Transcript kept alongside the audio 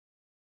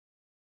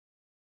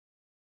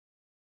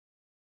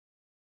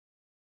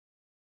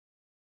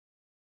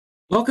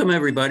Welcome,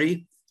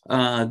 everybody.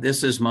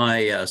 This is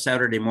my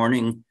Saturday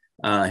morning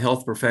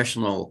health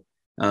professional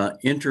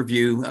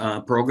interview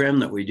program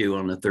that we do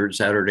on the third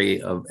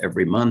Saturday of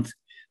every month.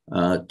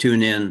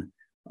 Tune in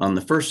on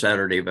the first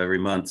Saturday of every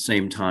month,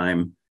 same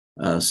time,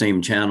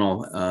 same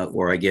channel,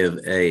 where I give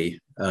a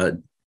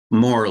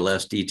more or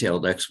less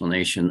detailed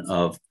explanation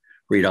of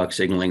redox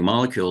signaling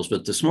molecules.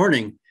 But this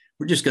morning,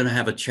 we're just going to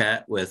have a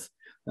chat with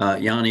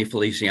Yani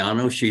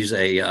Feliciano. She's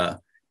a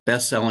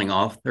best-selling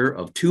author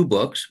of 2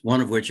 books,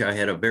 one of which I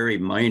had a very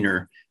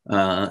minor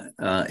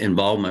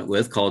involvement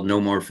with, called No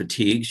More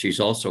Fatigue. She's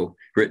also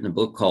written a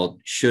book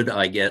called Should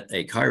I Get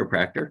a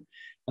Chiropractor?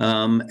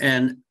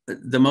 And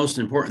the most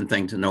important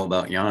thing to know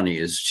about Yani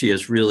is she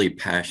is really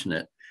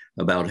passionate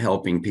about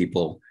helping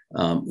people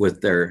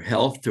with their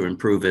health to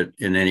improve it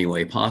in any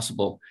way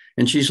possible.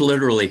 And she's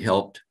literally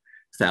helped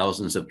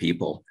thousands of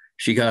people.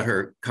 She got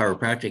her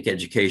chiropractic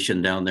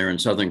education down there in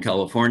Southern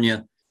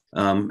California,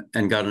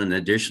 and got an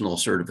additional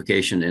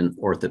certification in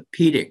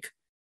orthopedic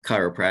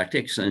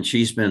chiropractics. And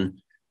she's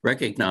been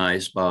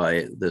recognized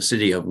by the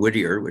city of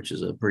Whittier, which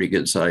is a pretty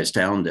good sized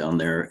town down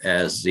there,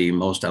 as the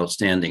most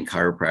outstanding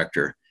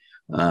chiropractor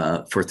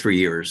for 3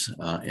 years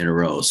in a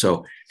row.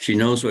 So she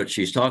knows what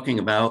she's talking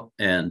about,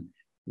 and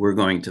we're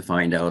going to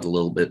find out a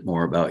little bit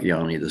more about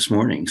Yani this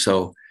morning.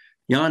 So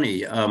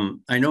Yani,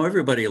 I know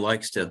everybody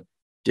likes to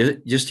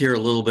just hear a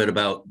little bit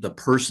about the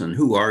person.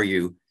 Who are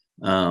you?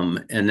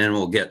 And then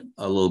we'll get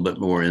a little bit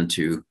more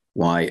into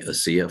why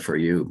ASEA for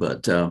you.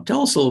 But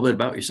tell us a little bit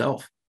about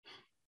yourself.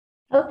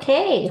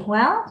 Okay,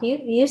 well,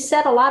 you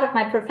said a lot of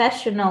my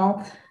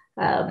professional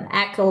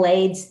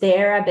accolades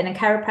there. I've been a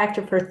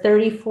chiropractor for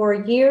 34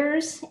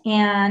 years,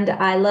 and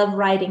I love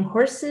riding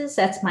horses.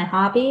 That's my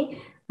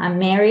hobby. I'm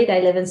married.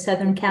 I live in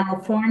Southern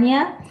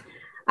California.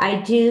 I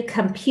do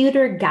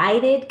computer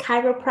guided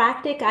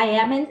chiropractic. I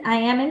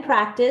am in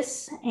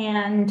practice,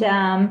 and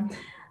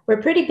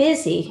we're pretty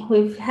busy.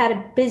 We've had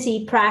a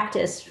busy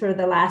practice for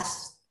the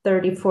last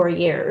 34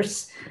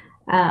 years.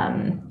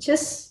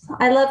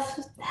 I love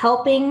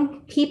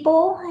helping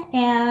people,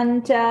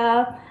 and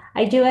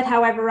I do it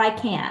however I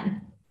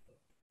can.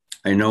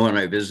 I know when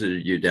I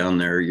visited you down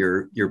there,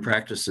 your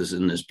practice is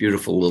in this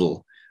beautiful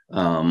little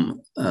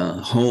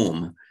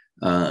home.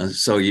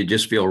 So you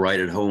just feel right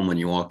at home when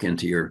you walk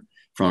into your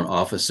front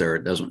office there.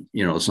 It doesn't,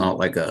 it's not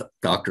like a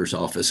doctor's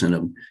office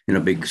in a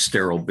big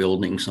sterile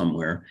building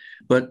somewhere.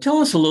 But tell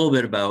us a little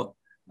bit about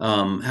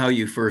how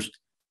you first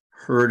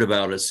heard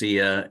about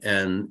ASEA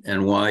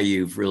and why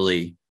you've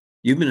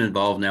been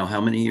involved now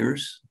how many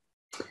years?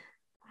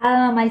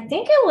 I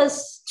think it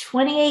was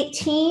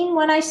 2018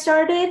 when I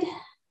started.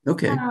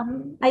 Okay.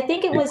 I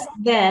think it was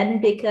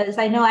then, because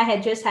I know I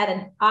had just had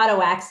an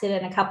auto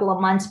accident a couple of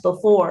months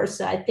before.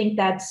 So I think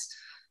that's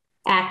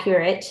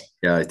accurate.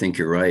 Yeah, I think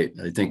you're right.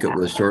 I think it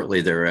was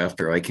shortly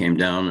thereafter I came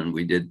down, and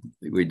we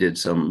did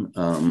some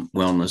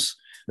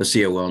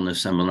ASEA wellness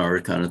seminar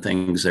kind of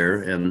things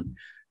there. And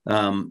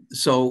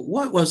so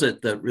what was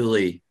it that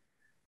really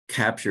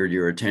captured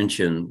your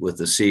attention with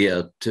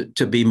ASEA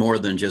to be more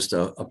than just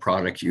a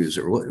product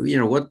user?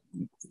 What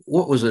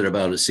was it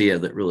about ASEA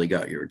that really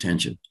got your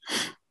attention?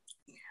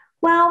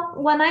 Well,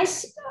 when I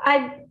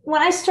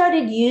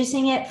started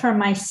using it for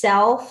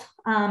myself,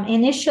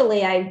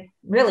 initially I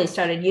really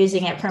started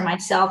using it for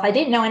myself. I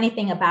didn't know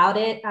anything about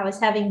it. I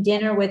was having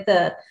dinner with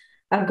a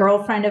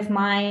girlfriend of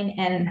mine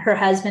and her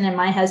husband and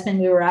my husband.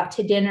 We were out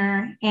to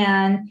dinner,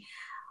 and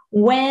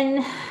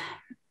when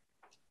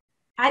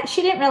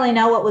she didn't really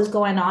know what was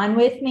going on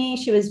with me.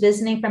 She was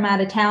visiting from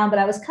out of town, but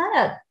I was kind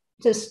of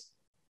just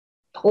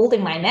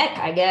holding my neck,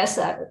 I guess.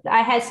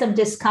 I had some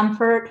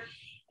discomfort.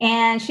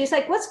 And she's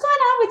like, "What's going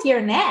on with your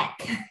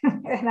neck?"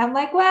 And I'm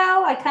like,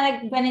 well, I kind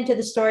of went into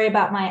the story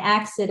about my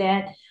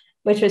accident,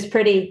 which was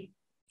pretty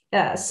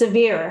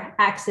severe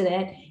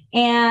accident.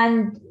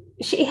 And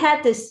she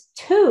had this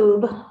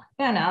tube,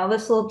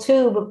 this little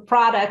tube of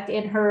product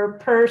in her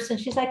purse. And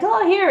she's like,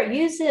 "Oh, here,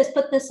 use this,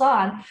 put this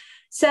on."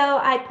 So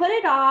I put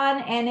it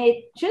on, and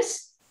it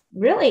just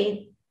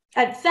really,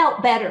 it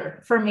felt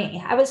better for me.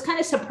 I was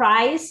kind of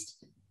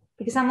surprised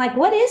because I'm like,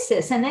 what is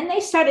this? And then they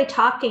started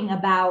talking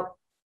about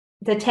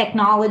the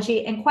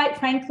technology. And quite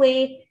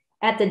frankly,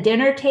 at the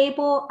dinner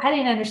table, I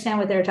didn't understand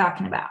what they were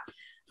talking about.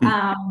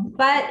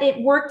 But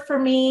it worked for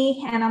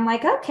me. And I'm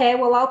like, okay,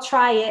 well, I'll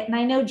try it. And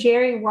I know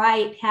Jerry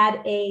White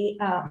had a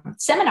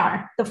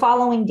seminar the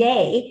following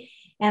day.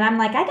 And I'm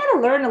like, I got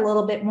to learn a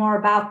little bit more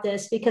about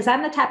this, because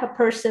I'm the type of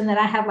person that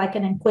I have like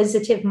an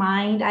inquisitive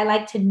mind. I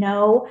like to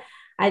know.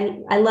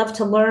 I love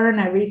to learn.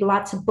 I read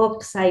lots of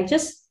books. I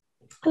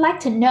like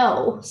to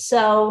know.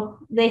 So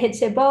they had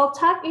said, well,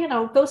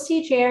 go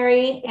see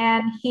Jerry,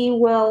 and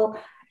he'll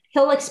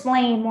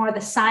explain more of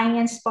the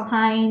science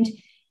behind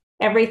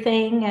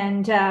everything.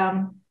 And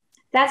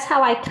that's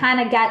how I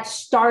kind of got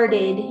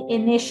started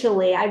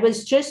initially. I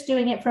was just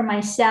doing it for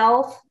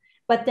myself.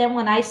 But then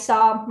when I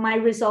saw my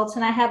results,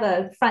 and I have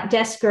a front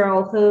desk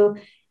girl who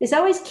is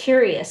always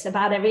curious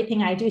about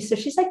everything I do. So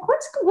she's like, what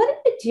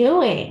are you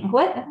doing?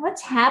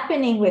 What's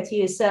happening with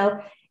you? So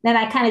then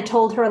I kind of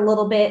told her a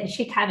little bit, and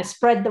she kind of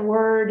spread the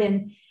word.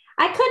 And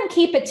I couldn't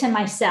keep it to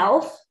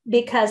myself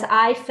because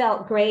I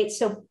felt great.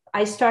 So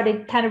I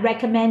started kind of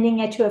recommending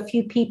it to a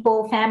few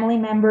people, family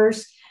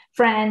members,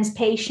 friends,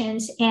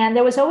 patients, and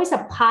there was always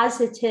a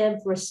positive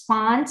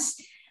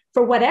response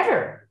for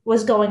whatever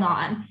was going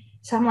on.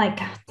 So I'm like,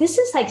 God, this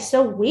is like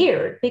so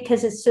weird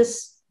because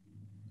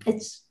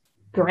it's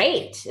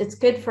great. It's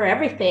good for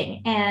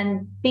everything.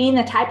 And being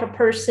the type of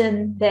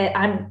person that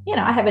I'm,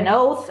 I have an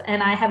oath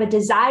and I have a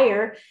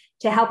desire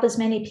to help as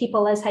many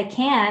people as I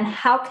can.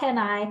 How can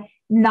I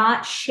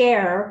not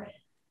share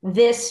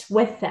this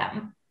with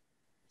them?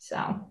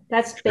 So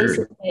that's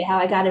basically how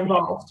I got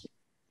involved.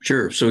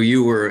 Sure. So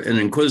you were an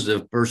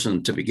inquisitive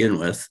person to begin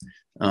with,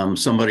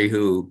 somebody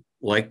who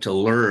liked to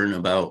learn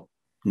about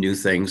new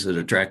things that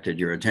attracted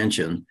your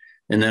attention.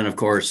 And then, of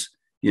course,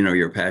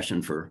 your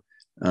passion for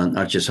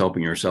not just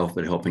helping yourself,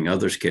 but helping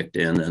others kicked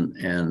in.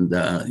 And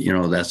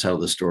that's how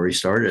the story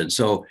started.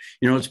 So,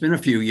 it's been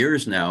a few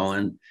years now,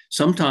 and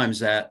sometimes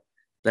that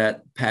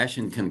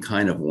passion can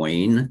kind of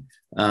wane,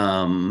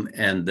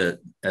 and that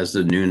as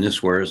the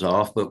newness wears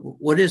off. But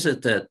what is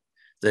it that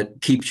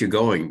keeps you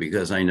going?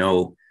 Because I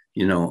know,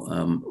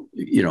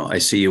 I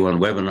see you on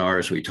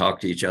webinars, we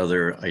talk to each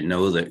other. I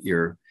know that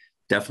you're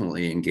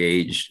definitely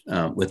engaged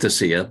with the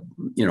SIA,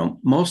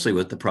 mostly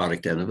with the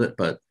product end of it,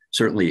 but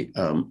certainly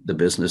the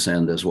business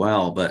end as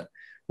well. But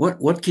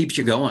what keeps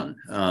you going?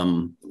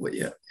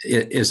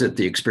 Is it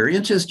the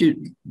experiences?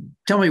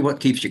 Tell me what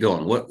keeps you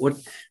going.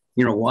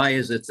 Why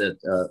is it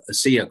that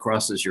SIA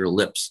crosses your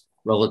lips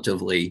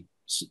relatively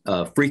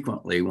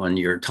frequently when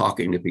you're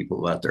talking to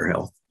people about their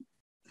health?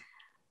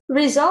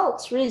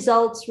 Results.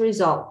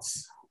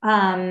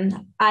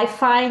 I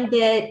find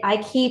that I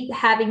keep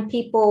having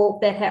people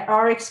that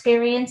are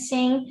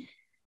experiencing,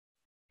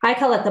 I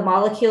call it the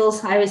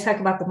molecules. I always talk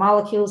about the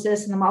molecules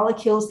this and the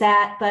molecules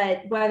that,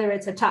 but whether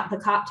it's the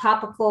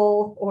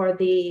topical or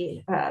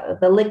the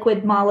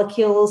liquid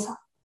molecules,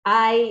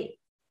 I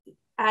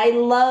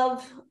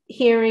love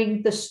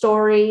hearing the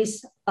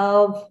stories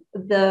of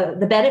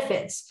the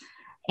benefits.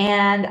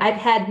 And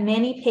I've had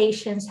many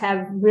patients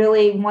have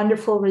really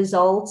wonderful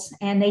results,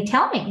 and they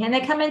tell me, and they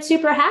come in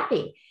super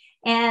happy.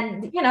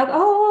 And,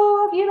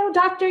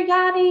 Dr.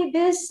 Yani,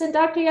 this and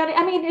Dr. Yani.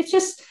 I mean, it's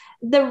just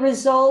the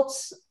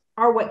results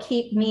are what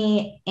keep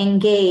me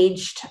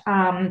engaged.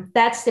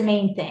 That's the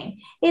main thing.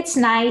 It's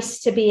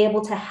nice to be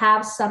able to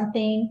have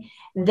something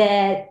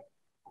that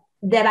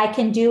I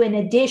can do in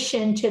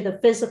addition to the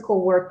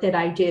physical work that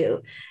I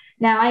do.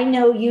 Now, I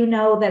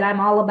know that I'm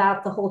all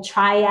about the whole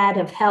triad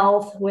of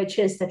health, which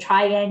is the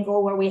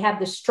triangle where we have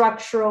the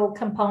structural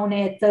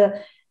component,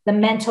 the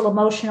mental,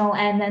 emotional,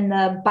 and then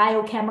the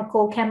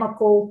biochemical,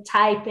 chemical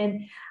type.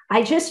 And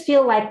I just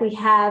feel like we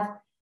have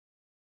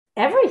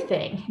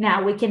everything.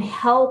 Now we can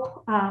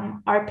help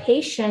our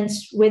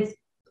patients with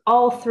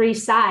all three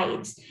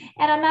sides.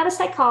 And I'm not a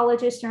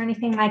psychologist or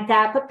anything like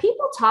that, but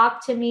people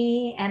talk to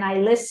me and I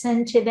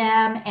listen to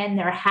them, and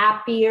they're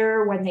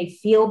happier when they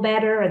feel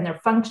better and they're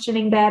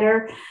functioning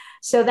better.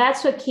 So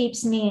that's what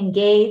keeps me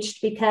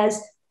engaged,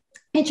 because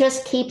it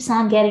just keeps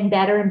on getting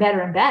better and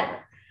better and better.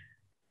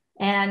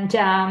 And,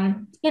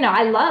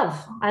 I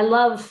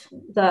love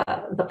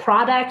the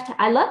product.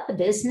 I love the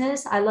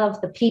business. I love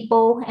the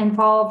people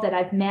involved that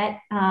I've met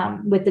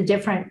with the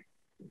different,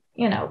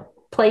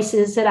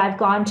 places that I've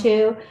gone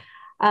to.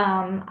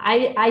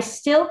 I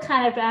still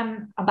kind of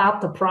am about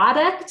the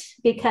product,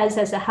 because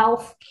as a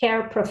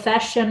healthcare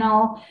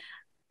professional,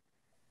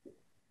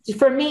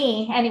 for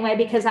me anyway,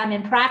 because I'm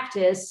in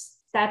practice,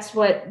 that's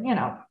what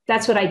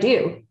I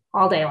do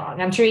all day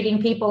long. I'm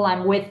treating people,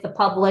 I'm with the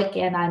public,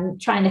 and I'm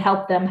trying to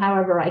help them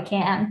however I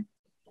can.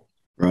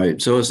 Right.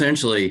 So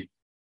essentially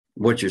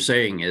what you're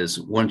saying is,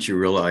 once you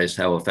realized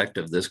how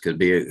effective this could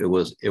be, it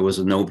was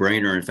a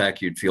no-brainer. In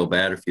fact, you'd feel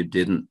bad if you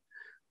didn't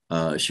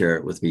share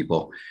it with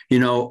people.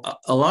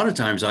 A lot of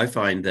times I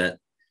find that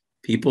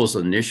people's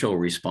initial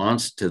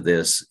response to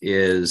this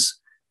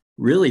is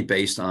really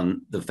based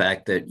on the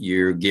fact that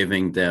you're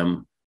giving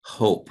them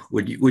hope.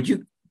 Would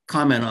you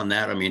comment on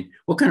that? I mean,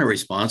 what kind of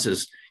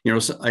responses?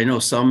 I know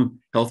some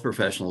health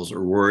professionals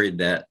are worried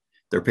that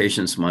their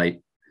patients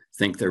might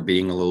think they're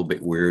being a little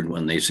bit weird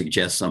when they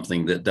suggest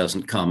something that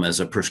doesn't come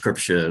as a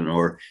prescription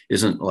or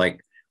isn't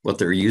like what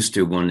they're used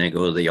to when they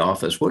go to the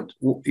office. What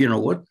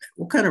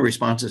kind of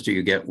responses do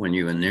you get when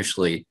you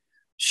initially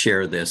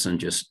share this and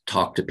just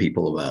talk to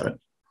people about it?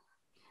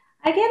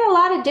 I get a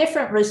lot of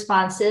different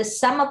responses.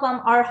 Some of them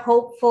are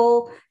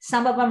hopeful.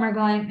 Some of them are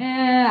going,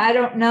 I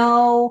don't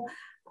know.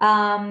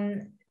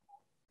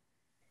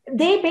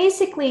 They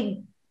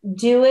basically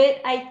do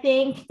it. I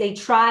think they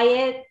try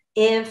it.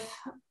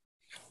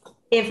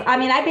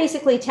 I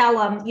basically tell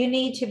them, you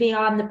need to be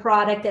on the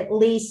product at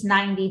least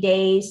 90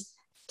 days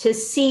to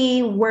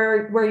see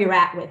where you're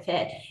at with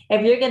it.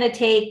 If you're going to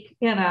take,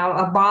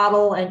 a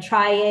bottle and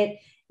try it,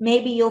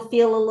 maybe you'll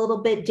feel a little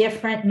bit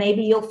different.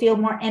 Maybe you'll feel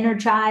more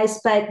energized,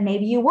 but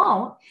maybe you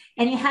won't.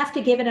 And you have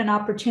to give it an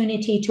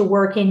opportunity to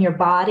work in your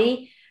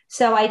body.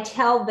 So I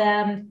tell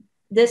them,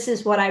 this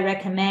is what I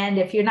recommend.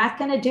 If you're not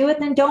going to do it,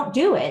 then don't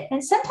do it.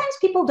 And sometimes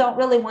people don't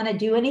really want to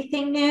do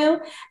anything new,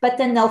 but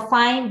then they'll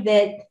find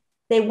that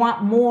they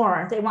want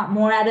more. They want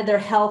more out of their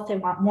health. They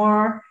want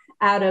more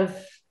out of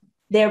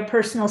their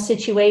personal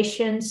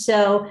situation.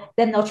 So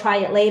then they'll try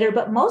it later.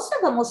 But most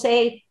of them will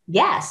say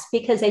yes,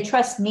 because they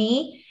trust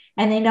me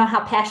and they know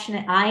how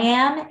passionate I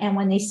am. And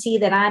when they see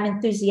that I'm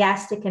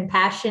enthusiastic and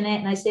passionate,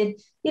 and I said,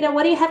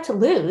 what do you have to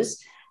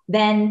lose?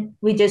 Then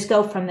we just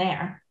go from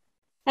there.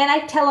 And I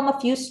tell them a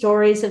few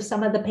stories of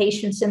some of the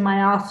patients in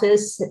my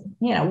office,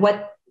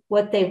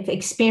 what they've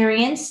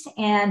experienced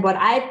and what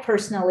I've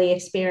personally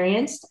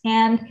experienced.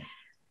 And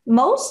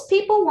most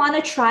people want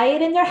to try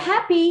it, and they're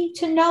happy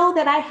to know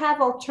that I have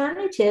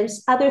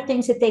alternatives, other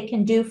things that they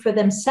can do for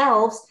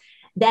themselves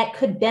that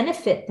could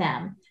benefit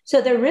them.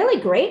 So they're really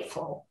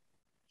grateful.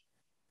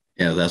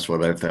 Yeah, that's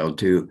what I found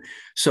too.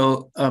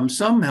 So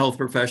some health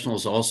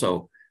professionals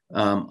also,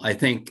 I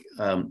think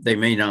they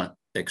may not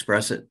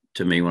express it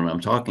to me when I'm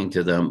talking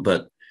to them,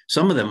 but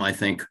some of them I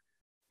think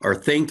are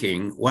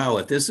thinking, wow,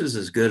 if this is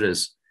as good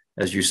as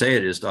you say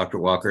it is, Dr.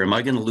 Walker, am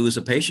I going to lose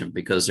a patient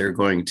because they're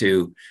going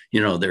to,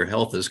 their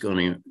health is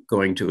going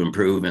to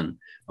improve in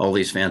all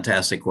these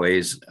fantastic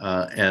ways,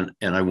 and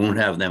I won't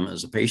have them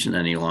as a patient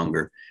any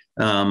longer.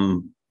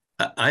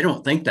 I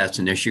don't think that's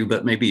an issue,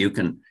 but maybe you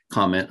can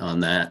comment on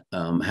that,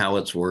 how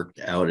it's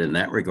worked out in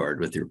that regard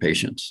with your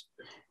patients.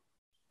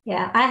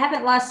 Yeah, I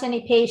haven't lost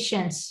any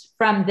patients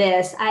from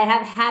this. I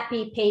have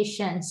happy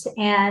patients.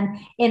 And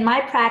in my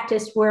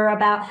practice, we're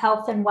about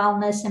health and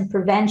wellness and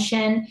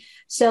prevention.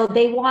 So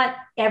they want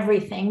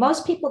everything.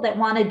 Most people that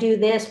want to do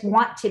this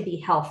want to be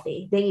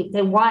healthy.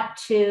 They want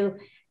to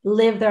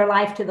live their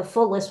life to the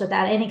fullest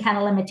without any kind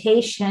of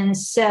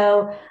limitations.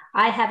 So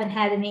I haven't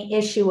had any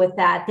issue with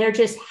that. They're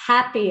just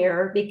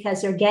happier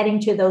because they're getting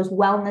to those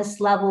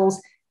wellness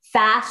levels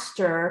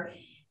faster,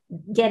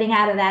 getting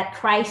out of that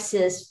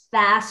crisis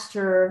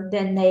faster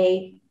than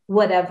they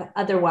would have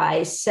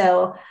otherwise.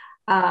 So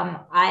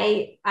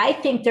I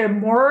think they're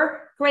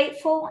more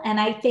grateful, and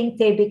I think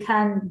they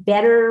become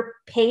better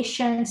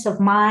patients of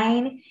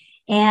mine.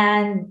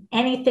 And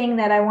anything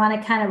that I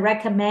want to kind of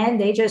recommend,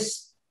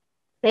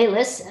 they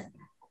listen,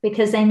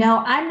 because they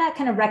know I'm not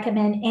going to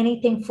recommend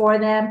anything for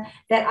them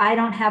that I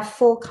don't have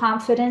full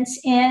confidence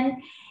in.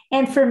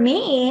 And for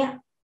me,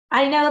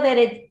 I know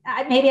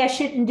that maybe I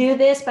shouldn't do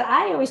this, but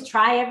I always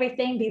try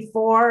everything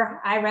before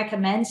I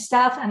recommend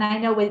stuff. And I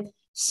know with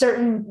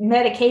certain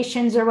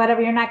medications or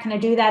whatever, you're not going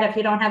to do that if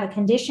you don't have a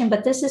condition,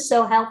 but this is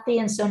so healthy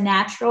and so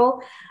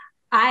natural.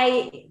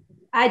 I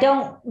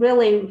don't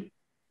really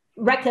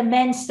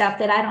recommend stuff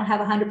that I don't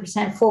have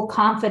 100% full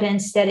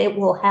confidence that it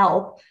will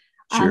help.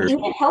 Sure.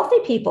 Even healthy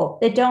people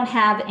that don't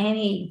have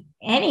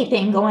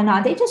anything going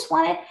on, they just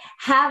want to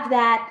have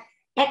that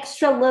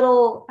extra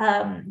little,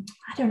 I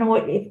don't know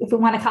what, if we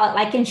want to call it,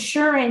 like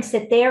insurance,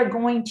 that they're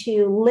going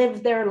to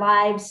live their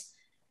lives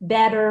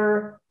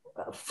better,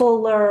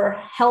 fuller,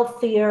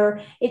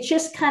 healthier. It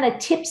just kind of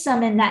tips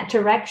them in that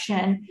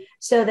direction,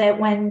 so that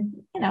when,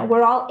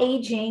 we're all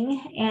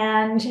aging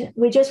and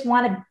we just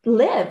want to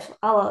live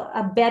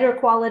a better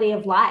quality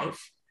of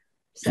life.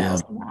 So, yeah.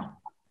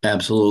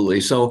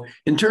 Absolutely. So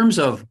in terms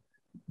of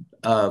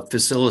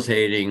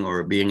facilitating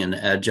or being an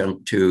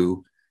adjunct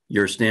to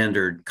your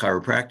standard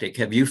chiropractic,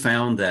 have you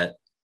found that,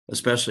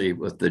 especially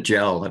with the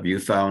gel, have you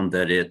found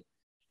that it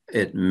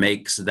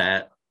makes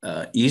that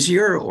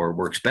easier or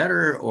works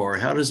better, or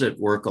how does it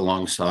work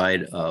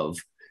alongside of,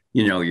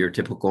 your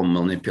typical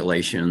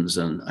manipulations?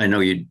 And I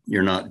know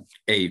you're not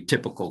a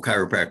typical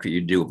chiropractor,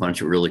 you do a bunch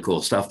of really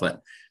cool stuff,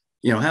 but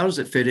how does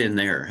it fit in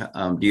there?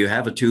 Do you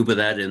have a tube of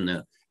that in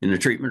the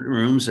treatment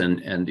rooms,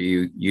 and do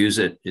you use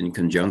it in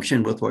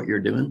conjunction with what you're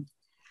doing?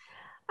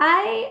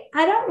 I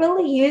don't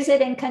really use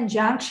it in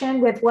conjunction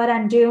with what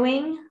I'm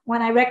doing.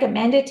 When I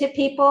recommend it to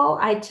people,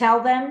 I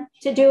tell them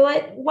to do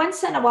it.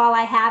 Once in a while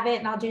I have it,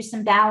 and I'll do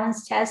some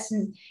balance tests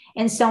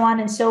and so on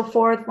and so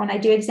forth when I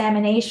do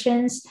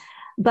examinations.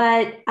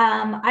 But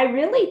I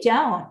really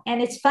don't.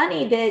 And it's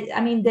funny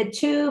that, the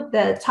tube,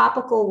 the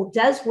topical,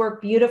 does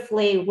work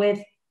beautifully with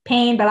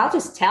pain, but I'll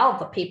just tell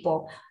the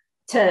people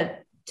to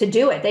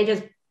do it. They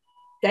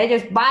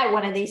just buy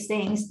one of these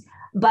things.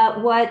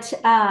 But what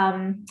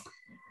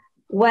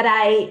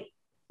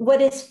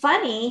is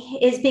funny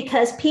is,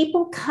 because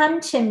people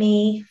come to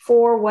me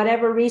for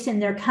whatever reason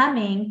they're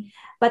coming,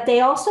 but they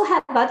also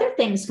have other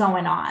things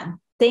going on,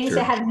 things Sure.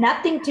 that have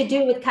nothing to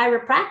do with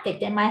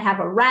chiropractic. They might have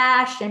a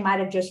rash, they might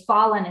have just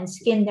fallen and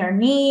skinned their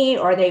knee,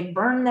 or they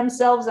burned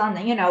themselves on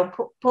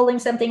pulling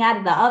something out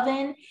of the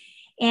oven.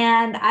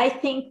 And I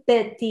think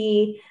that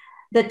the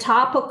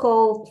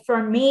topical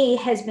for me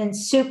has been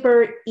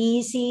super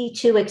easy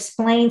to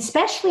explain,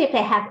 especially if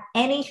they have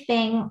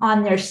anything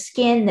on their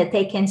skin that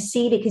they can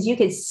see, because you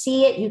can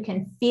see it, you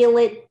can feel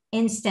it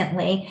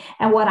instantly.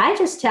 And what I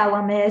just tell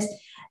them is,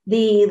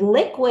 the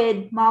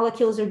liquid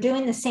molecules are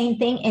doing the same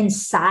thing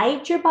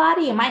inside your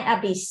body. You might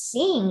not be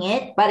seeing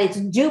it, but it's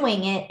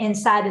doing it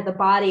inside of the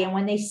body. And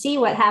when they see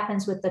what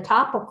happens with the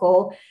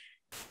topical,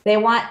 they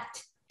want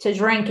to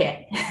drink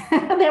it.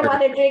 They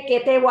want to drink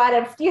it. They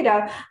want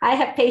to, I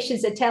have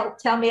patients that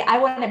tell me I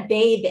want to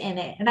bathe in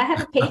it. And I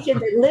have a patient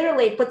that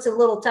literally puts a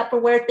little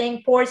Tupperware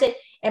thing, pours it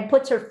and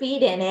puts her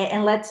feet in it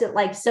and lets it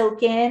like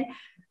soak in.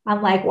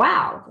 I'm like,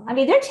 wow. I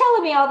mean, they're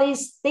telling me all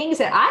these things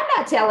that I'm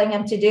not telling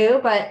them to do,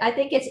 but I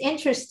think it's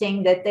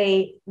interesting that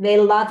they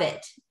love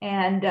it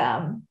and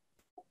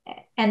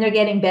they're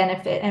getting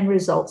benefit and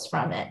results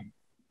from it.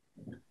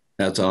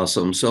 That's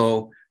awesome.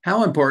 So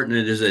how important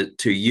is it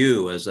to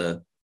you as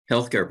a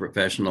healthcare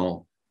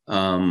professional?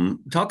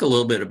 Talk a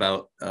little bit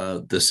about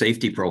the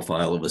safety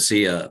profile of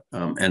ASEA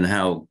and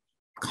how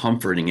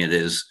comforting it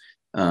is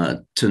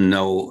to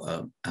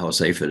know how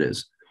safe it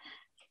is.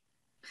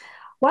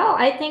 Well,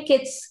 I think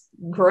it's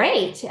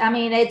great. I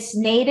mean, it's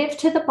native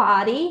to the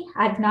body.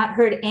 I've not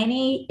heard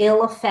any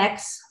ill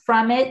effects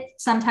from it.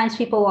 Sometimes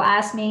people will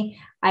ask me,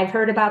 I've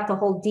heard about the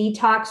whole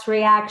detox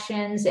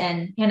reactions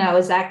and,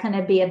 is that going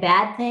to be a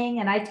bad thing?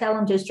 And I tell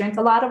them just drink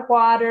a lot of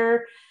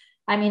water.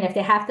 I mean, if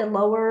they have to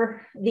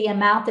lower the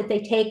amount that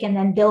they take and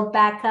then build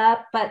back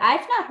up, but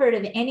I've not heard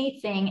of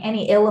anything,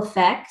 any ill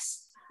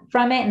effects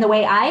from it. And the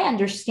way I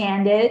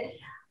understand it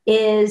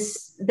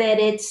is that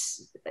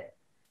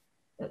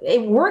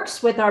it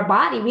works with our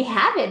body. We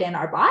have it in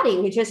our body.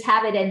 We just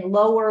have it in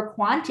lower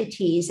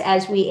quantities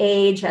as we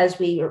age, as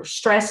we are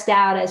stressed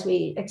out, as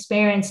we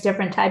experience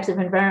different types of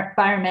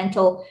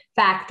environmental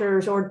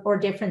factors or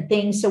different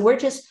things. So we're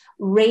just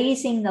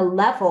raising the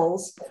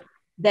levels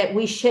that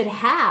we should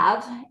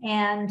have.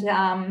 And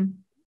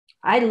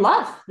I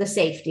love the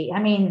safety.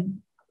 I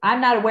mean, I'm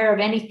not aware of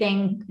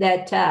anything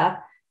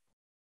that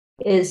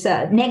is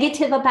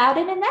negative about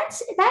it. And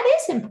that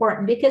is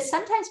important because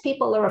sometimes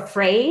people are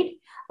afraid,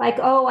 like,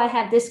 oh, I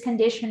have this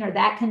condition or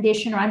that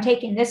condition, or I'm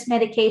taking this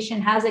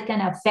medication. How's it going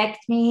to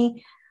affect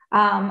me?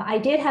 I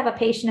did have a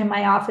patient in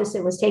my office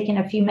that was taking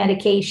a few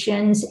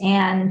medications,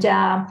 and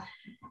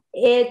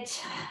it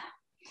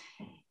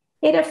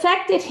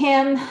affected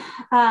him.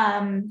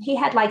 He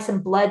had like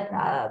some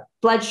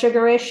blood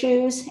sugar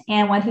issues.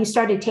 And when he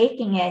started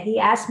taking it, he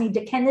asked me,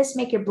 can this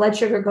make your blood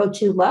sugar go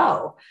too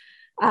low?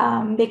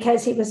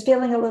 Because he was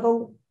feeling a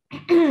little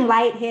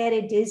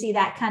lightheaded, dizzy,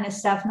 that kind of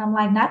stuff. And I'm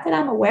like, not that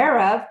I'm aware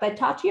of, but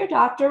talk to your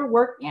doctor,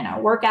 work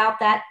out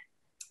that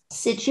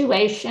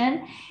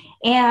situation.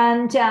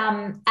 And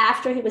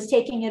after he was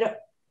taking it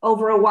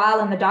over a while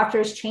and the doctor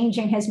is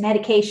changing his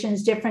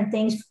medications, different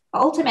things,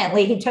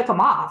 ultimately he took them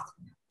off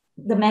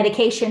the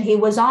medication he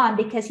was on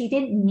because he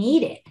didn't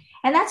need it.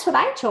 And that's what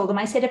I told him.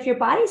 I said, if your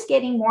body's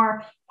getting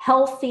more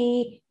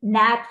healthy,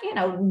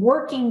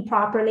 working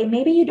properly,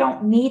 maybe you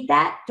don't need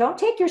that. Don't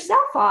take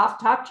yourself off.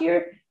 Talk to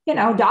your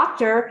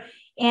doctor.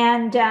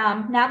 And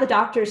now the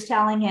doctor's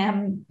telling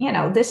him,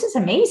 this is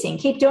amazing.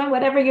 Keep doing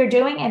whatever you're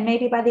doing. And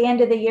maybe by the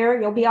end of the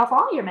year, you'll be off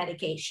all your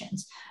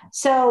medications.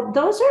 So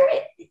those are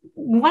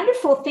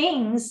wonderful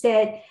things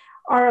that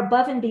are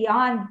above and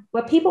beyond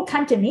what people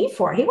come to me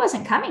for. He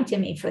wasn't coming to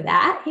me for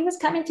that. He was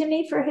coming to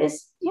me for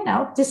his,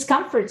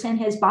 discomforts in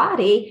his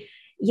body.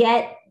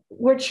 Yet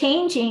we're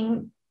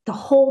changing the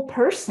whole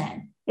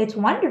person. It's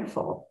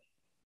wonderful.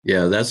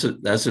 Yeah, that's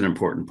an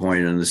important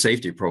point. And the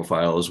safety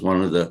profile is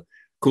one of the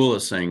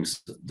coolest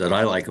things that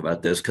I like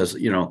about this, because,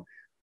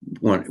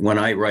 when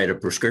I write a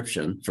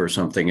prescription for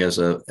something as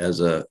a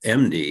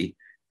MD,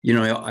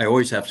 I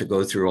always have to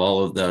go through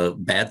all of the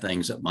bad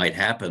things that might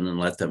happen and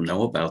let them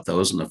know about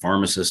those. And the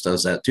pharmacist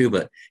does that too.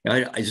 But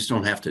I just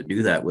don't have to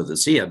do that with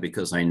ASEA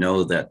because I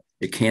know that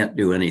it can't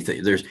do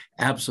anything. There's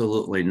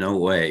absolutely no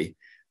way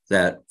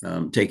that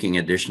taking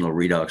additional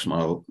redox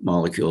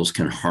molecules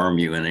can harm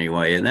you in any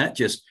way. And that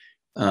just,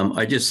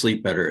 I just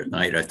sleep better at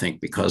night, I think,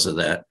 because of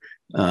that,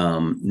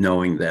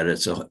 knowing that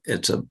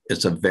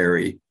it's a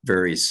very,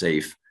 very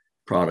safe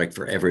product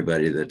for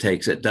everybody that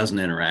takes it. Doesn't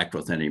interact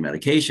with any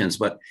medications.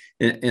 But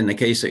in the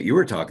case that you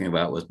were talking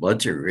about with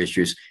blood sugar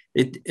issues,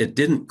 it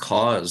didn't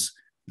cause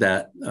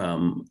that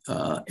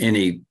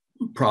any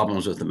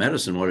problems with the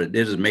medicine. What it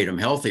did is made him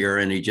healthier,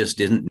 and he just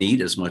didn't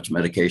need as much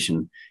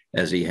medication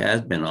as he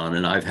had been on.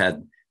 And I've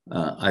had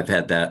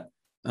that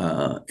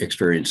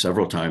experience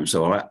several times.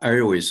 So I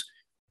always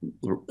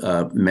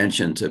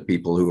mention to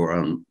people who are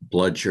on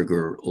blood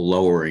sugar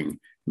lowering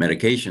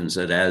medications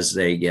that as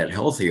they get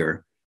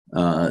healthier,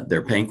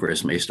 their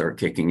pancreas may start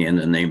kicking in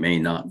and they may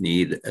not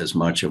need as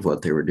much of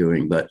what they were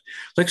doing. But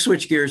let's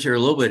switch gears here a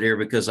little bit here,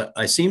 because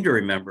I seem to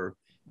remember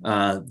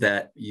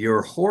that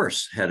your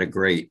horse had a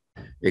great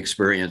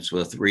experience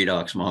with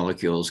redox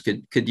molecules.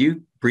 Could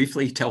you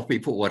briefly tell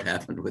people what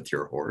happened with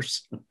your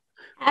horse?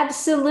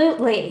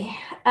 Absolutely.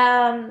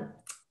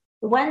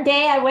 One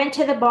day I went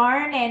to the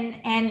barn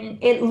and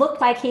it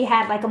looked like he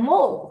had like a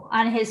mole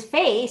on his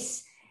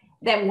face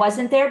that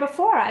wasn't there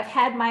before. I've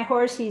had my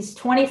horse. He's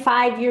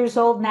 25 years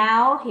old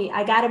now.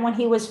 I got him when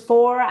he was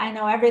 4. I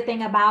know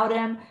everything about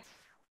him.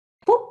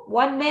 Boop,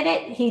 1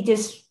 minute,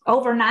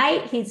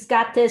 overnight, he's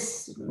got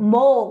this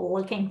mole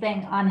looking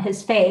thing on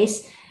his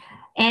face,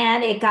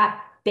 and it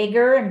got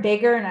bigger and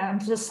bigger. And I'm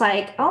just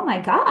like, oh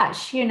my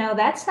gosh,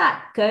 that's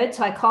not good.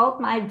 So I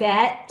called my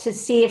vet to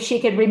see if she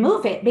could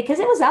remove it because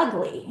it was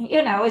ugly.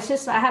 It's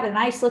just, I had a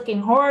nice looking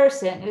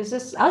horse and it was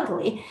just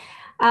ugly.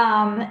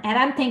 And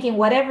I'm thinking,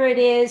 whatever it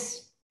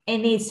is, it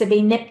needs to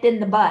be nipped in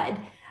the bud.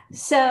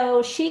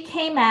 So she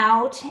came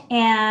out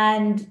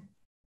and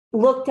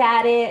looked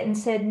at it and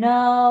said,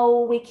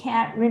 no, we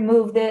can't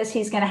remove this.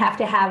 He's going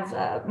to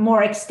have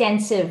more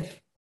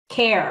extensive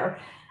care.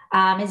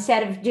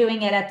 Instead of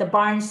doing it at the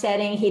barn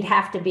setting, he'd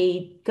have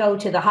to go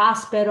to the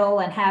hospital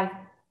and have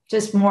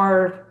just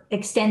more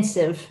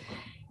extensive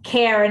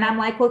care. And I'm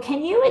like, well,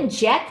 can you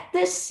inject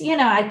this?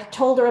 I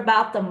told her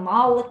about the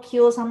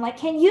molecules. I'm like,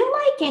 can you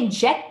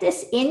inject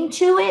this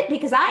into it?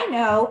 Because I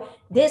know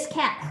this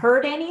can't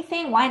hurt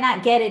anything. Why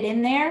not get it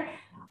in there?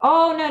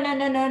 Oh,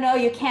 no,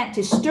 you can't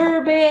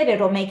disturb it.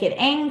 It'll make it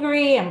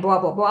angry and blah,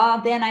 blah,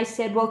 blah. Then I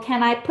said, well,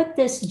 can I put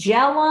this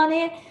gel on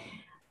it?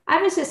 I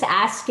was just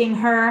asking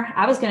her.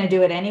 I was going to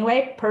do it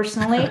anyway,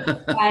 personally.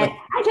 But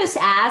I just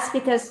asked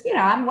because,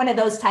 I'm one of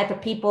those type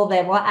of people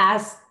that will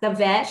ask the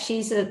vet.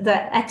 She's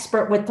the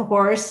expert with the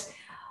horse.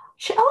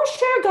 Oh,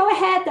 sure, go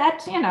ahead.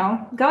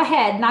 Go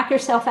ahead, knock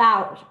yourself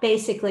out,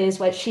 basically, is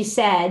what she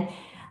said.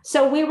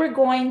 So we were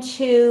going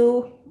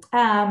to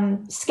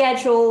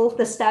schedule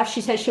the stuff.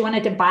 She said she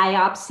wanted to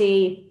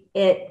biopsy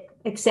it,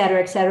 et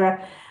cetera, et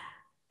cetera.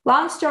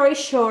 Long story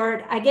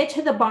short, I get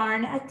to the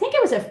barn. I think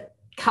it was a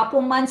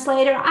couple months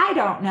later. I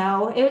don't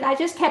know. I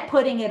just kept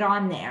putting it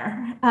on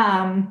there.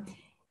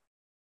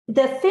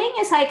 The thing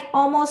is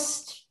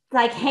almost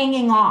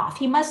hanging off.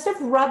 He must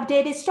have rubbed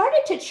it. It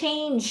started to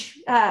change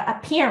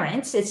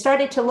appearance. It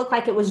started to look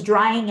like it was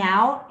drying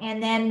out,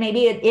 and then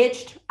maybe it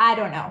itched. I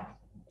don't know.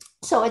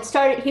 So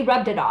he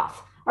rubbed it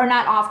off, or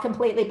not off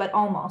completely, but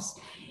almost.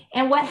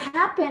 And what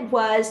happened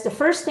was, the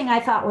first thing I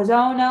thought was,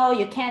 oh no,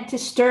 you can't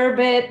disturb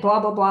it, blah,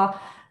 blah, blah.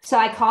 So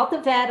I called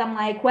the vet. I'm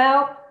like,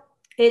 well,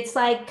 it's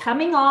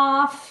coming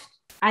off.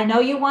 I know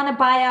you want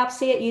to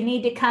biopsy it. You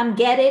need to come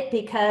get it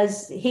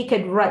because he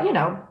could, rub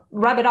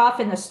it off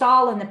in the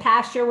stall in the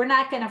pasture. We're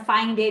not going to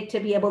find it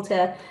to be able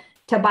to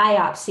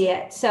biopsy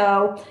it.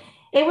 So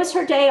it was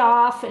her day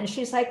off, and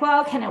she's like,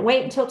 well, can it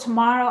wait until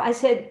tomorrow? I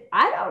said,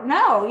 I don't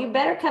know. You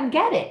better come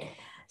get it.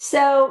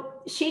 So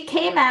she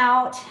came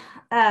out,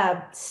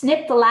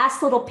 snipped the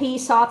last little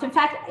piece off. In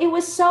fact, it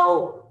was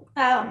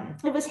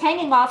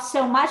hanging off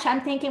so much.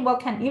 I'm thinking, well,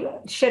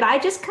 should I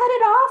just cut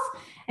it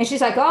off? And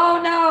she's like,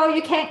 oh no,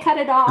 you can't cut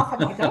it off. I'm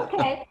like,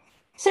 okay.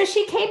 So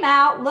she came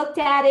out, looked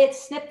at it,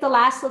 snipped the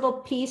last little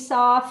piece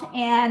off,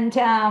 and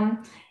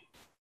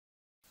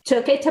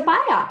took it to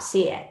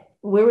biopsy it.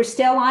 We were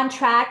still on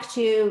track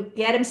to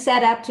get him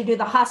set up to do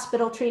the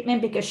hospital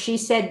treatment because she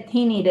said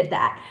he needed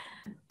that.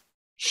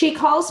 She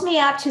calls me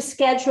up to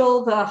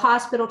schedule the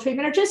hospital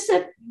treatment, or just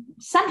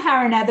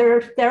somehow or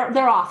another,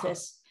 their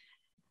office.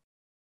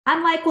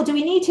 I'm like, well, do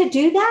we need to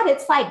do that?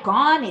 It's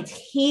gone, it's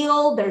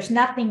healed, there's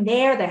nothing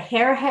there. The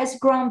hair has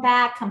grown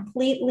back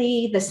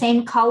completely the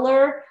same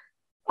color.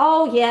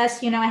 Oh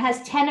yes, it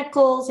has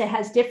tentacles, it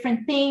has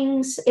different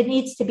things. It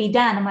needs to be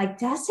done. I'm like,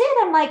 does it?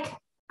 I'm like,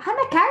 I'm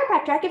a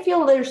chiropractor. I can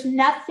feel there's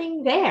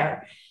nothing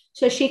there.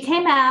 So she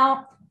came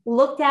out,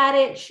 looked at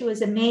it. She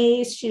was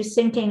amazed. She was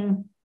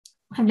thinking,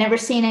 I've never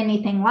seen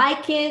anything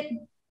like it.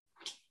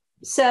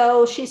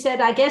 So she said,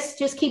 I guess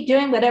just keep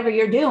doing whatever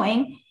you're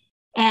doing.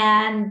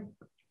 And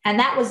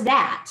that was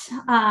that.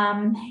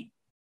 And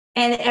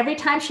every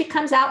time she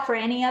comes out for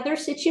any other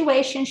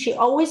situation, she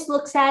always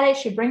looks at it.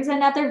 She brings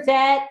another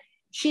vet.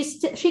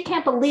 She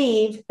can't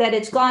believe that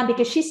it's gone,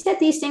 because she said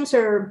these things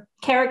are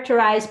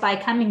characterized by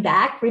coming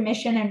back,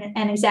 remission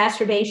and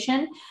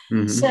exacerbation.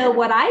 Mm-hmm. So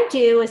what I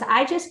do is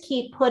I just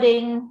keep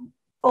putting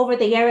over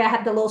the area. I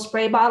have the little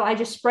spray bottle. I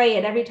just spray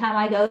it every time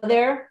I go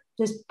there.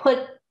 Just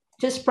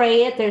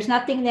spray it. There's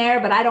nothing there,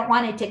 but I don't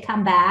want it to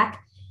come back.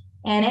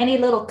 And any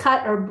little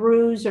cut or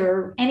bruise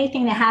or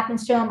anything that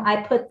happens to them, I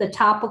put the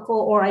topical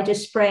or I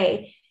just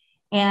spray.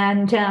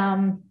 And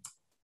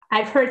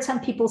I've heard some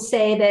people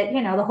say that,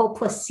 the whole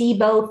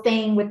placebo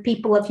thing with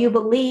people, if you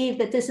believe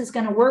that this is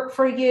going to work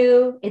for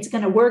you, it's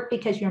going to work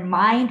because your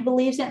mind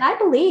believes it. And I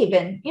believe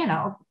in,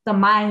 the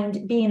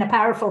mind being a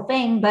powerful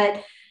thing.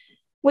 But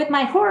with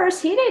my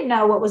horse, he didn't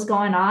know what was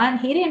going on.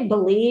 He didn't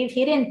believe,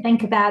 he didn't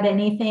think about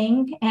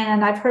anything.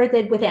 And I've heard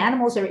that with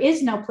animals, there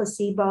is no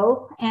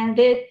placebo, and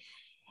it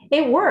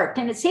worked,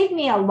 and it saved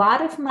me a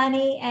lot of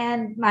money,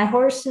 and my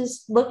horse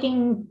is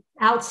looking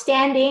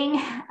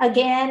outstanding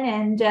again.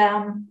 And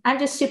I'm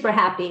just super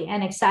happy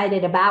and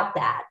excited about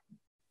that.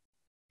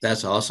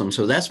 That's awesome.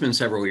 So that's been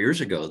several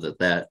years ago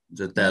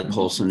that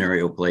whole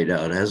scenario played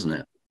out, hasn't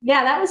it?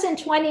 Yeah, that was in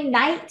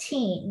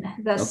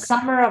 2019, the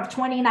summer of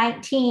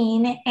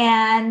 2019.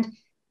 And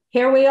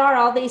here we are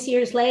all these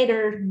years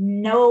later,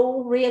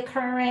 no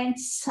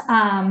reoccurrence,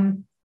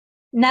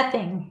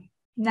 nothing.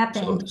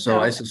 So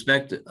I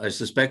suspect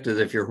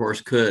that if your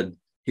horse could,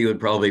 he would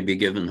probably be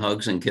given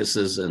hugs and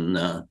kisses and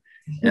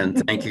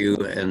and thank you.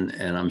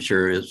 And I'm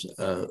sure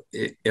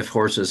if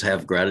horses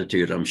have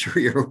gratitude, I'm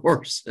sure your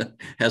horse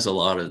has a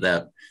lot of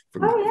that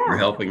for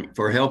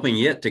helping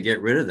it to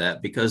get rid of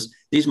that, because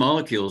these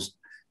molecules,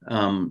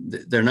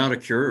 they're not a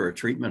cure or a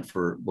treatment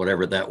for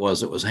whatever that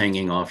was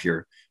hanging off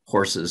your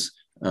horse's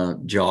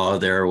jaw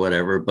there or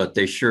whatever, but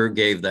they sure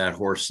gave that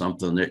horse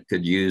something that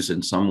could use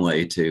in some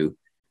way to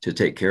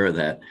take care of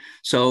that.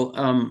 So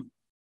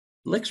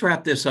let's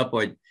wrap this up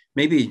by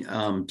maybe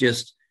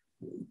just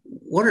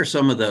what are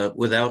some of the,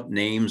 without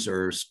names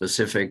or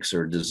specifics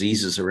or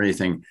diseases or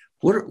anything,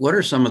 what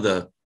are some of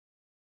the,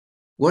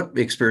 what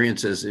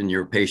experiences in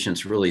your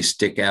patients really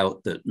stick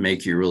out that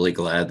make you really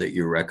glad that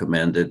you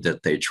recommended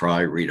that they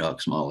try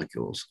Redox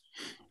molecules?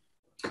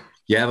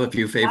 You have a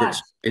few favorite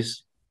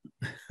stories?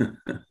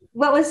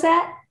 What was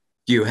that?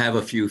 Do you have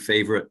a few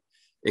favorite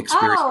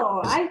experiences?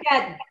 Oh, I've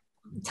got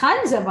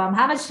tons of them.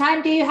 How much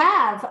time do you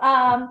have?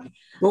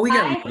 Well, we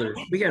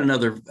got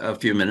another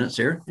few minutes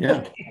here.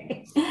 Yeah.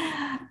 Okay.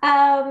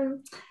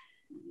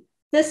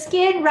 The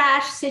skin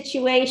rash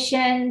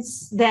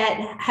situations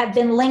that have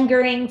been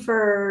lingering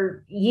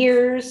for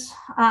years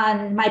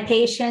on my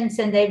patients,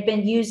 and they've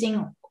been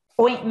using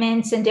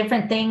ointments and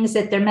different things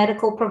that their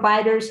medical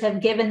providers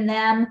have given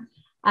them.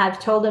 I've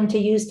told them to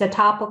use the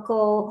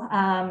topical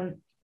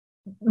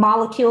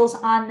molecules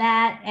on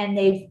that, and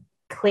they've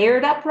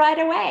cleared up right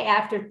away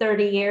after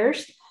 30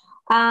 years.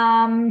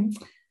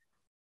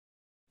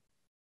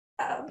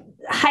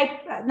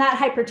 Not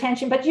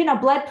hypertension, but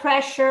blood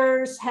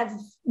pressures have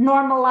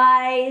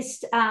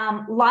normalized.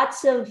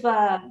 Lots of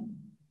I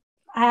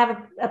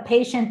have a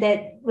patient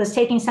that was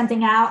taking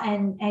something out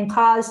and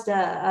caused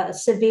a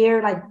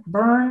severe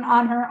burn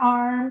on her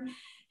arm.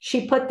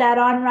 She put that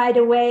on right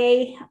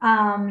away,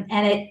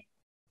 and it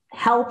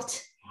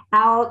helped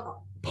out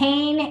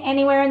pain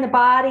anywhere in the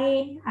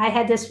body. I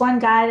had this one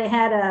guy that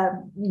had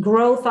a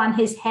growth on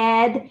his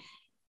head.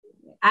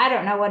 I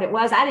don't know what it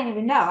was. I didn't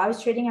even know. I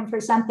was treating him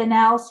for something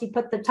else. He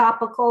put the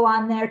topical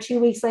on there. 2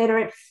 weeks later,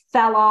 it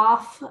fell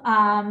off.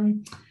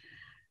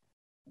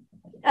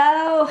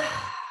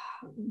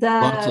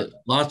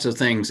 Lots of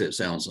things, it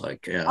sounds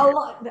like. Yeah.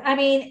 I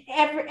mean,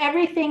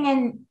 everything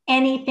and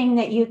anything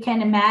that you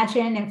can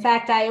imagine. In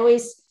fact,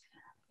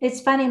 it's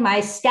funny,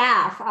 my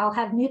staff, I'll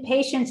have new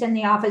patients in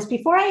the office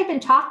before I even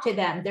talk to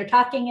them. They're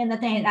talking in the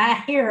thing, and I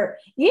hear,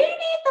 you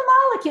need the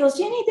molecules,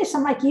 you need this.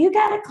 I'm like, you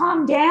got to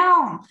calm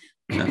down.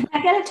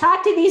 I got to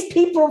talk to these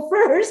people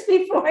first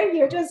before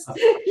you're just,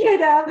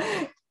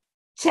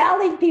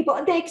 telling people.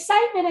 The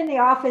excitement in the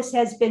office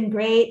has been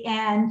great.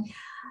 And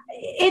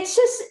it's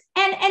just,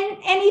 and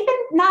even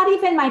not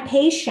even my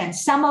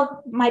patients, some of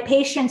my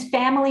patients'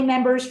 family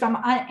members from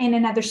in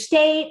another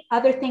state,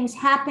 other things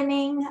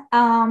happening.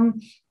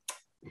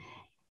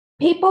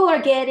 People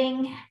are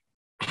getting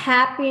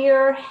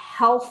happier,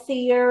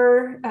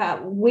 healthier,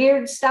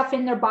 weird stuff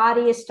in their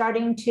body is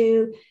starting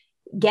to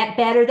get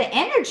better. The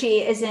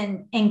energy is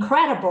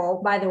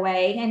incredible, by the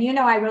way. And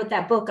I wrote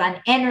that book on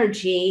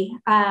energy.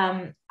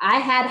 I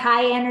had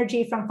high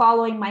energy from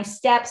following my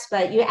steps,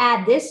 but you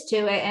add this to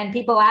it and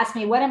people ask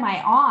me, what am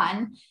I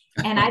on?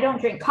 And I don't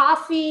drink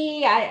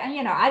coffee.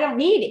 I don't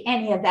need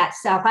any of that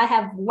stuff. I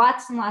have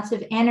lots and lots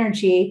of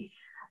energy,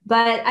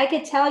 but I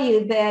could tell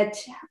you that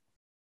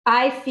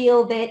I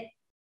feel that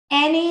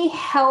any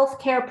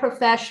healthcare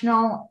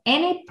professional,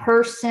 any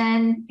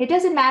person, it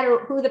doesn't matter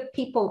who the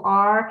people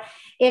are,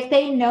 if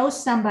they know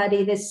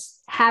somebody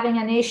that's having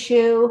an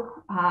issue,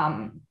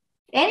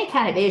 any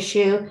kind of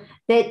issue,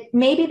 that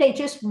maybe they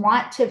just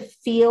want to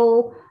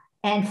feel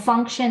and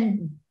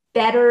function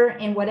better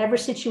in whatever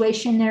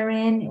situation they're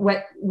in,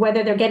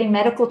 whether they're getting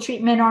medical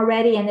treatment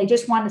already and they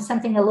just wanted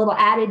something, a little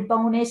added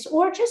bonus,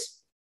 or just,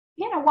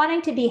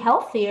 wanting to be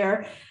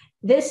healthier.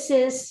 This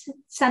is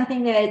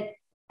something that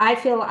I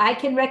feel I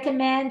can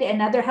recommend,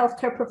 and other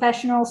healthcare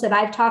professionals that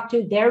I've talked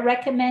to, they're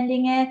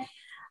recommending it.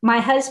 My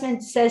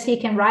husband says he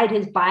can ride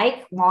his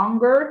bike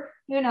longer.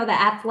 The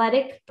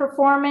athletic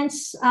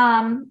performance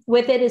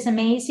with it is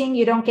amazing.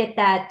 You don't get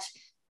that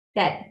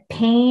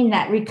pain,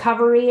 that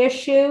recovery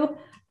issue.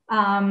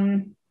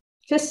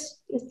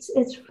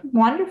 It's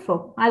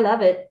wonderful. I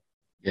love it.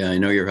 Yeah, I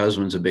know your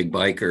husband's a big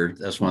biker.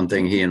 That's one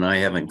thing he and I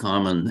have in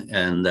common.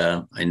 And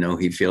I know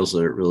he feels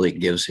that it really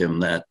gives him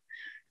that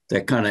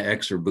kind of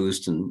extra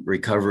boost and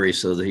recovery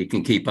so that he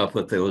can keep up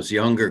with those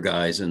younger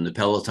guys in the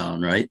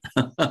peloton, right?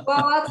 Well,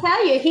 I'll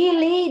tell you, he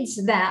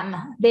leads them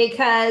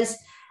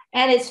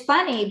and it's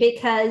funny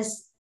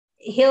because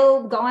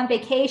he'll go on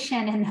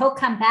vacation and he'll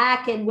come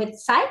back, and with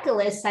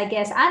cyclists, I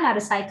guess, I'm not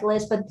a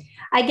cyclist, but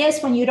I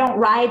guess when you don't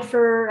ride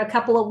for a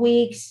couple of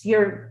weeks,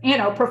 your,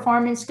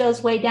 performance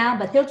goes way down,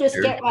 but he'll just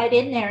get right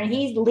in there and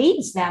he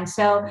leads them.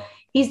 So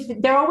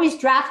they're always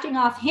drafting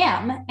off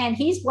him, and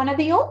he's one of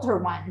the older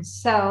ones.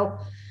 So,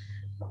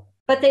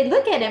 but they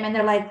look at him and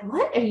they're like,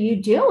 what are you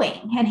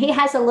doing? And he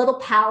has a little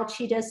pouch.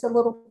 He does the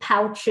little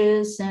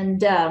pouches,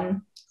 and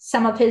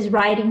some of his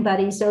riding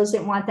buddies, those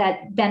that want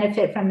that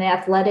benefit from the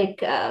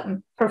athletic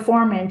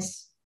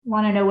performance,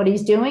 want to know what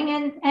he's doing,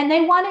 and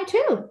they want it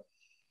too.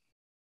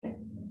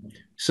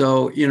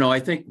 So, I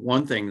think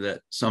one thing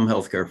that some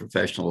healthcare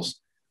professionals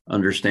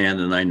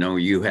understand, and I know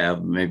you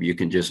have, maybe you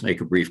can just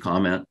make a brief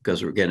comment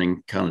because we're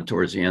getting kind of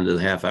towards the end of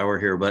the half hour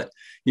here. But,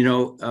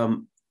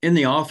 in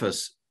the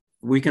office,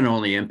 we can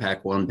only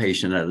impact one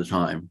patient at a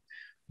time.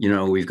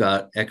 We've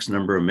got X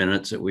number of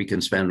minutes that we can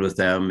spend with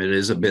them. It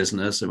is a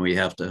business and we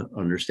have to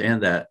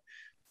understand that.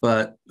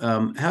 But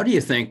how do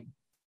you think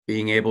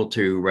being able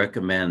to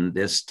recommend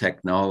this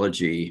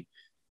technology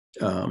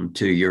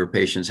to your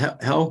patients,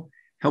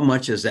 how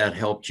much has that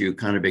helped you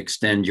kind of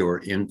extend your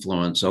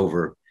influence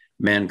over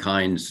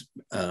mankind's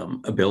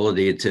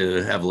ability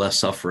to have less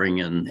suffering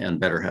and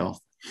better health?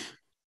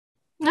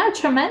 No,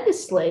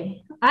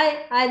 tremendously.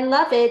 I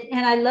love it.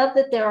 And I love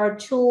that there are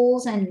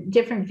tools and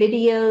different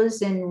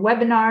videos and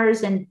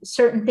webinars and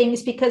certain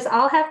things, because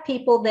I'll have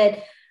people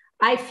that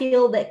I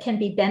feel that can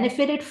be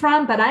benefited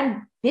from, but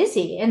I'm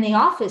busy in the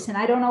office and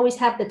I don't always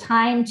have the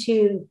time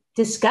to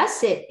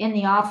discuss it in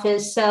the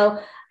office.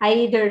 So I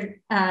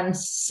either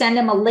send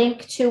them a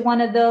link to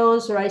one of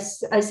those, or I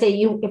say,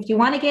 if you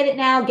want to get it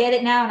now,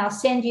 and I'll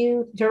send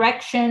you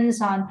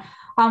directions on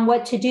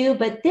what to do.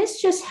 But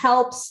this just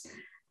helps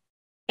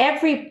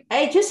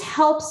it just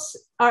helps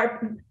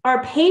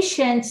our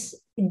patients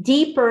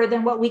deeper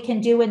than what we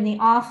can do in the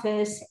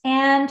office.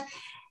 And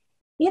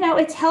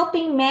it's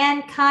helping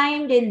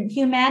mankind and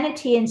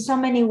humanity in so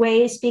many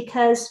ways,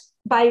 because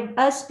by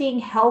us being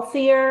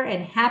healthier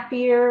and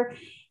happier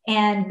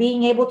and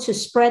being able to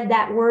spread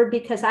that word,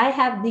 because I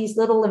have these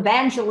little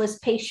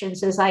evangelist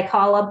patients, as I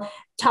call them,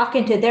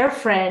 talking to their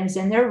friends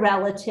and their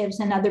relatives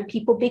and other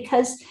people,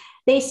 because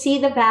they see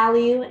the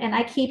value. And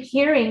I keep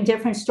hearing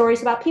different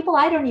stories about people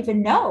I don't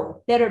even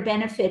know that are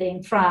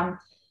benefiting from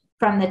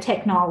the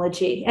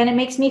technology. And it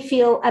makes me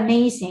feel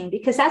amazing,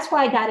 because that's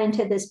why I got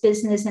into this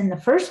business in the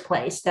first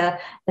place, the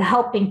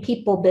helping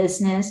people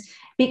business,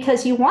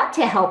 because you want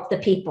to help the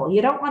people.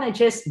 You don't want to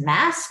just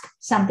mask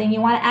something. You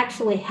want to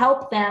actually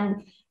help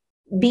them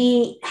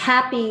be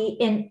happy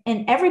in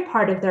every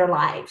part of their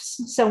lives.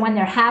 So when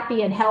they're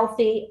happy and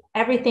healthy,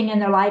 everything in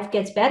their life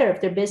gets better. If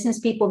they're business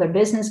people, their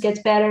business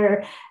gets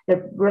better,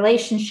 their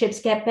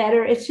relationships get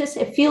better.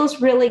 It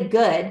feels really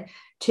good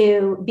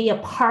to be a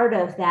part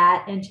of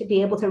that and to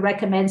be able to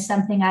recommend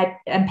something I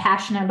am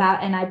passionate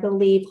about and I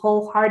believe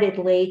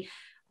wholeheartedly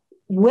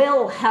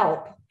will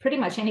help pretty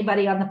much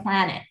anybody on the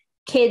planet.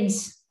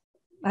 Kids,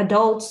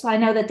 adults. I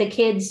know that the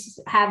kids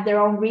have their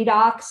own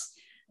Redox,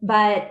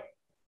 but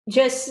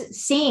just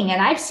seeing,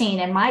 and I've seen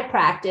in my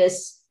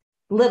practice,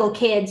 little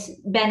kids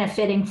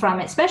benefiting from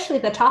it, especially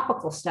the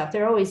topical stuff.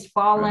 They're always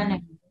falling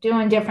and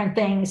doing different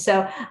things.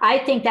 So I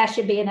think that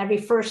should be in every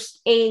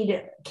first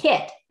aid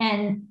kit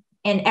and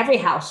in every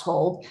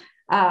household,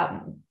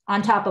 on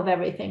top of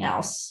everything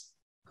else.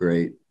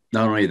 Great.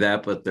 Not only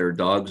that, but their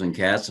dogs and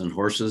cats and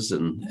horses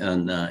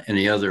and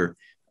any other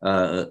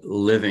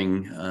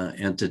living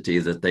entity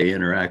that they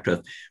interact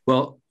with.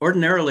 Well,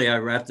 ordinarily, I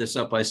wrap this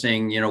up by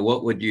saying,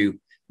 what would you,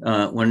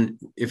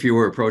 if you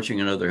were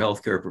approaching another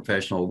healthcare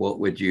professional, what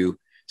would you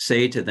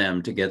say to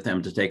them to get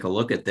them to take a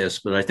look at this?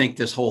 But I think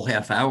this whole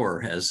half hour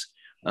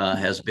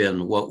has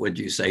been, what would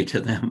you say to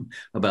them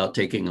about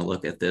taking a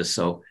look at this?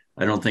 So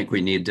I don't think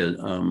we need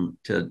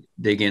to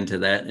dig into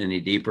that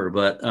any deeper.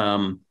 But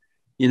I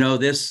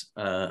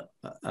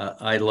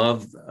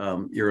love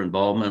your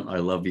involvement. I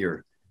love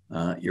your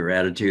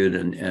attitude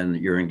and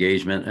your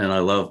engagement, and I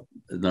love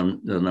the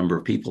number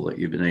of people that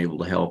you've been able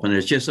to help. And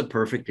it's just a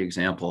perfect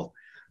example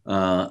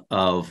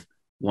of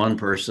one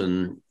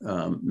person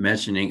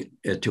mentioning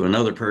it to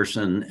another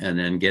person, and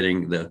then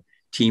getting the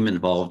team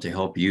involved to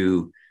help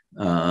you.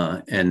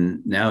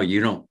 And now you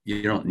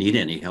don't need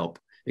any help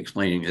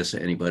explaining this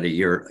to anybody.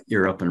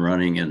 You're up and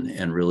running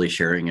and really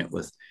sharing it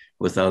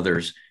with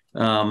others.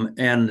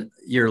 And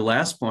your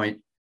last point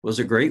was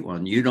a great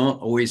one. You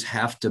don't always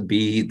have to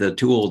be the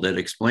tool that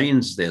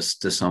explains this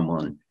to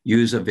someone.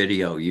 Use a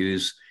video.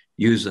 Use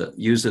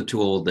a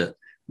tool that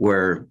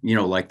where,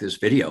 like this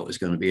video is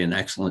going to be an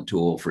excellent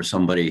tool for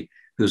somebody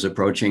who's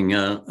approaching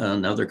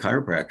another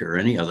chiropractor or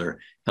any other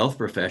health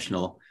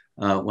professional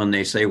when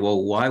they say,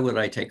 well, why would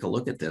I take a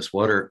look at this?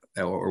 What are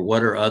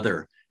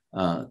other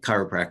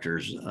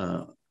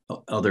chiropractors,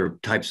 other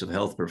types of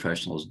health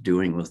professionals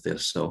doing with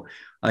this? So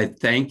I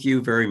thank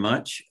you very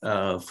much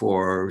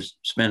for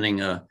spending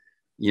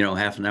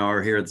half an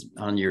hour here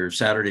on your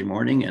Saturday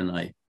morning, and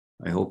I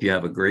hope you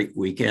have a great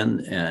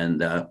weekend.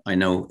 And I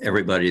know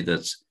everybody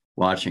that's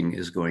watching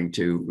is going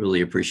to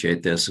really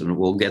appreciate this, and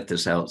we'll get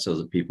this out so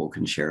that people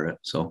can share it.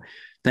 So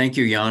thank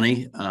you,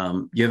 Yani.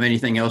 Do you have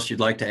anything else you'd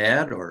like to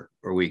add, or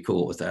are we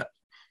cool with that?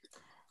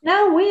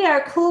 No, we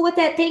are cool with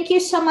that. Thank you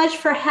so much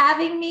for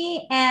having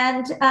me.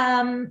 And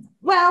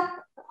well,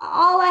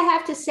 all I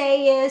have to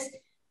say is,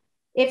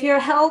 if you're a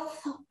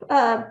health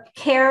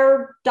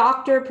care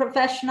doctor,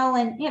 professional,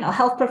 and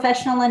health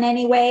professional in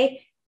any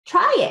way,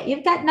 try it.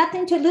 You've got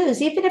nothing to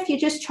lose. Even if you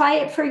just try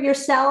it for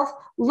yourself,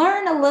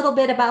 learn a little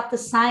bit about the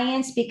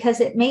science, because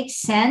it makes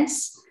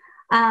sense.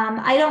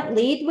 I don't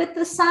lead with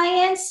the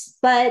science,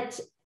 but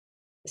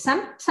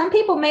some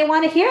people may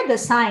want to hear the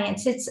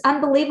science. It's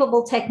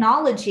unbelievable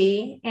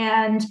technology,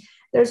 and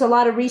there's a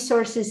lot of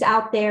resources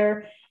out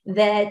there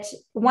that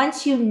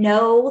once you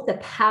know the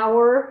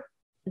power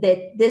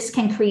that this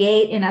can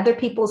create in other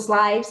people's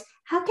lives,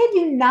 how can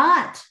you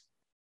not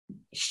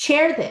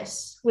share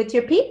this with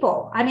your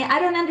people? I mean, I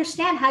don't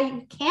understand how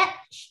you can't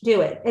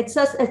do it.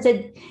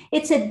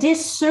 It's a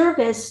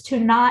disservice to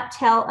not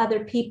tell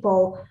other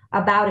people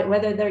about it,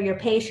 whether they're your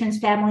patients,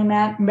 family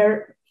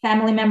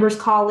members,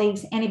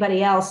 colleagues,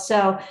 anybody else.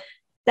 So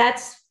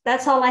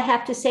that's all I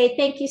have to say.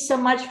 Thank you so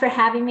much for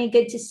having me.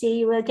 Good to see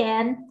you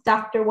again,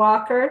 Dr.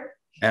 Walker.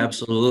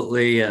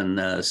 Absolutely.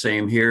 And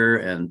same here.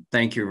 And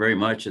thank you very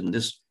much. And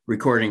this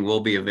recording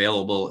will be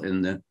available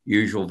in the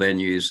usual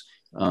venues.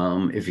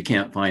 If you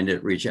can't find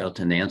it, reach out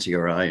to Nancy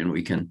or I, and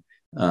we can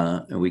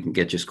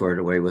get you squared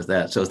away with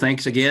that. So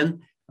thanks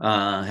again.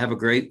 Have a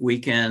great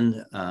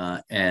weekend.